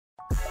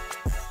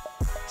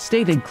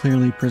Stated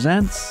Clearly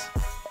presents...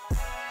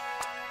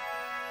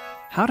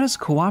 How does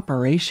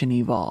cooperation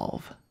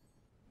evolve?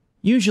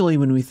 Usually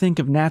when we think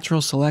of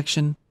natural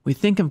selection, we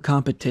think of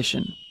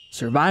competition,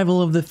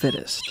 survival of the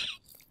fittest.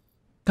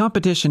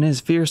 Competition is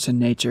fierce in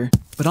nature,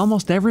 but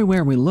almost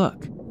everywhere we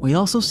look, we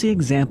also see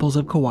examples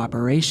of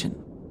cooperation.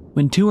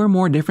 When two or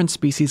more different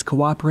species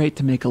cooperate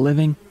to make a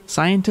living,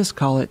 scientists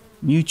call it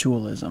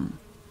mutualism.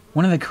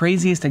 One of the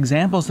craziest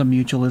examples of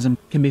mutualism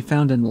can be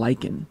found in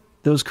lichen,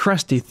 those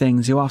crusty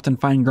things you often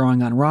find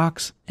growing on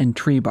rocks and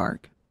tree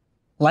bark.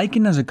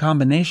 Lichen is a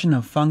combination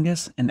of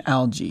fungus and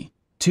algae,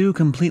 two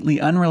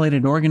completely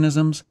unrelated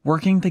organisms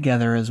working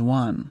together as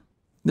one.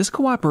 This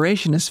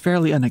cooperation is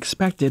fairly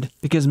unexpected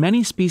because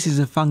many species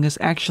of fungus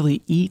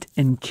actually eat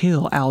and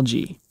kill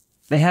algae.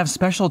 They have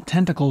special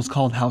tentacles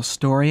called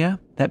haustoria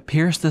that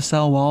pierce the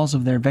cell walls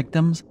of their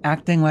victims,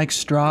 acting like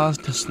straws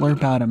to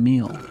slurp out a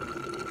meal.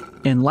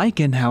 In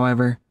lichen,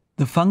 however,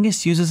 the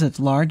fungus uses its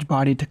large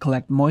body to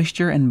collect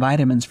moisture and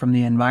vitamins from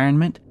the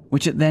environment,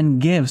 which it then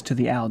gives to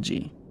the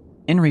algae.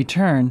 In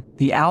return,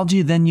 the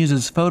algae then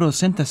uses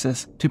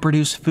photosynthesis to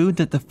produce food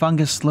that the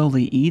fungus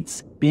slowly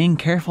eats, being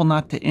careful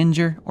not to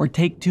injure or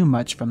take too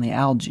much from the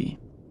algae.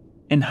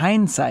 In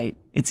hindsight,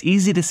 it's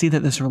easy to see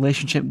that this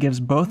relationship gives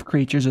both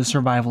creatures a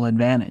survival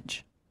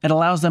advantage. It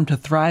allows them to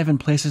thrive in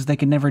places they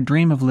could never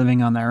dream of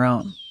living on their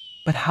own.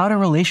 But how do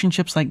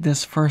relationships like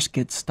this first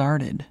get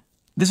started?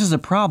 This is a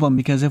problem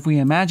because if we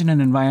imagine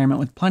an environment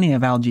with plenty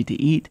of algae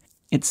to eat,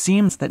 it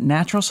seems that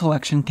natural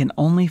selection can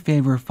only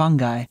favor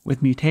fungi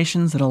with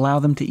mutations that allow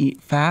them to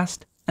eat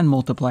fast and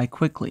multiply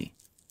quickly.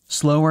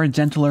 Slower,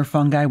 gentler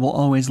fungi will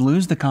always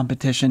lose the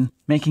competition,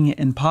 making it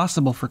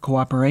impossible for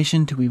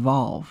cooperation to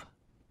evolve.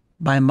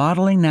 By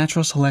modeling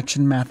natural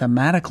selection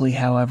mathematically,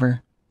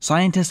 however,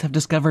 scientists have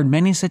discovered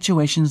many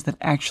situations that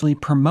actually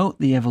promote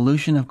the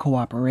evolution of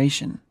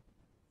cooperation.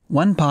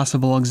 One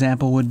possible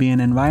example would be an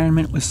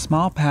environment with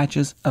small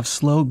patches of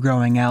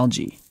slow-growing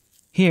algae.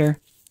 Here,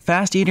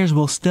 fast eaters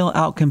will still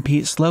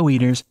outcompete slow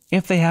eaters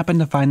if they happen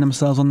to find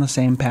themselves on the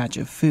same patch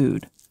of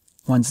food.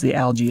 Once the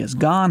algae is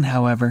gone,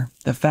 however,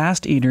 the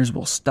fast eaters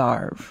will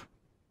starve.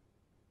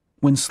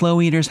 When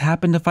slow eaters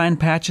happen to find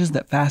patches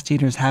that fast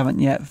eaters haven't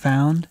yet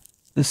found,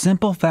 the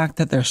simple fact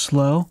that they're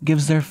slow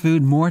gives their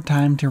food more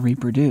time to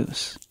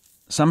reproduce,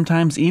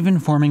 sometimes even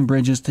forming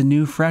bridges to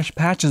new fresh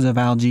patches of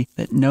algae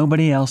that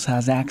nobody else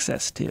has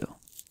access to.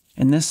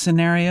 In this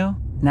scenario,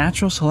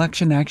 natural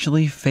selection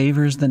actually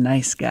favors the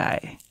nice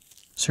guy.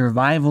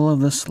 Survival of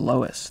the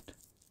slowest.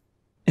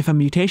 If a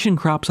mutation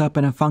crops up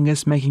in a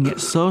fungus making it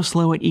so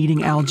slow at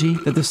eating algae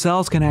that the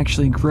cells can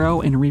actually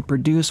grow and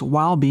reproduce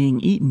while being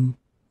eaten,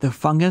 the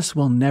fungus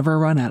will never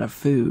run out of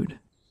food.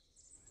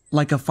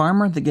 Like a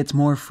farmer that gets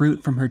more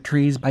fruit from her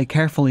trees by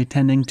carefully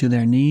tending to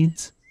their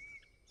needs,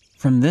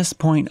 from this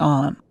point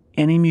on,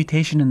 any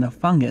mutation in the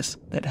fungus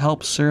that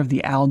helps serve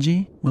the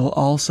algae will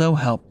also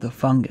help the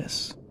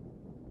fungus.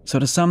 So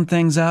to sum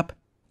things up,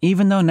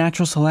 even though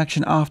natural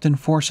selection often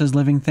forces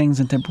living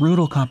things into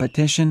brutal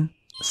competition,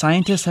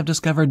 scientists have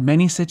discovered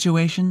many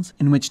situations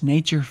in which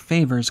nature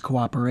favors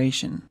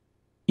cooperation,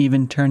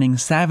 even turning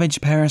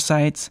savage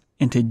parasites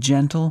into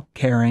gentle,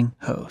 caring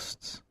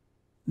hosts.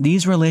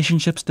 These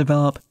relationships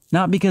develop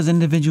not because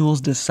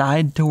individuals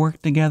decide to work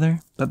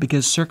together, but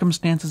because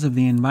circumstances of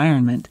the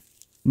environment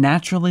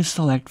naturally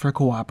select for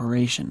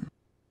cooperation.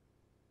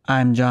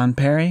 I'm John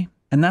Perry,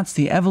 and that's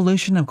the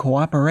evolution of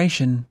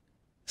cooperation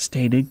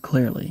stated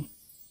clearly.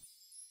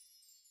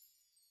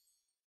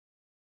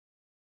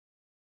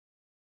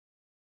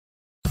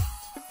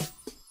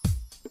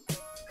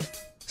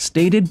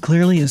 Stated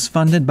Clearly is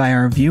funded by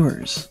our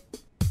viewers.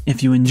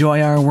 If you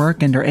enjoy our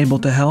work and are able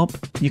to help,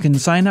 you can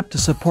sign up to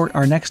support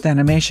our next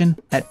animation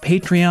at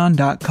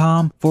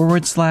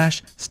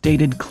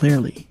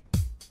patreon.com/statedclearly.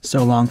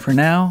 So long for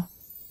now,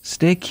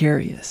 stay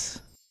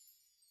curious.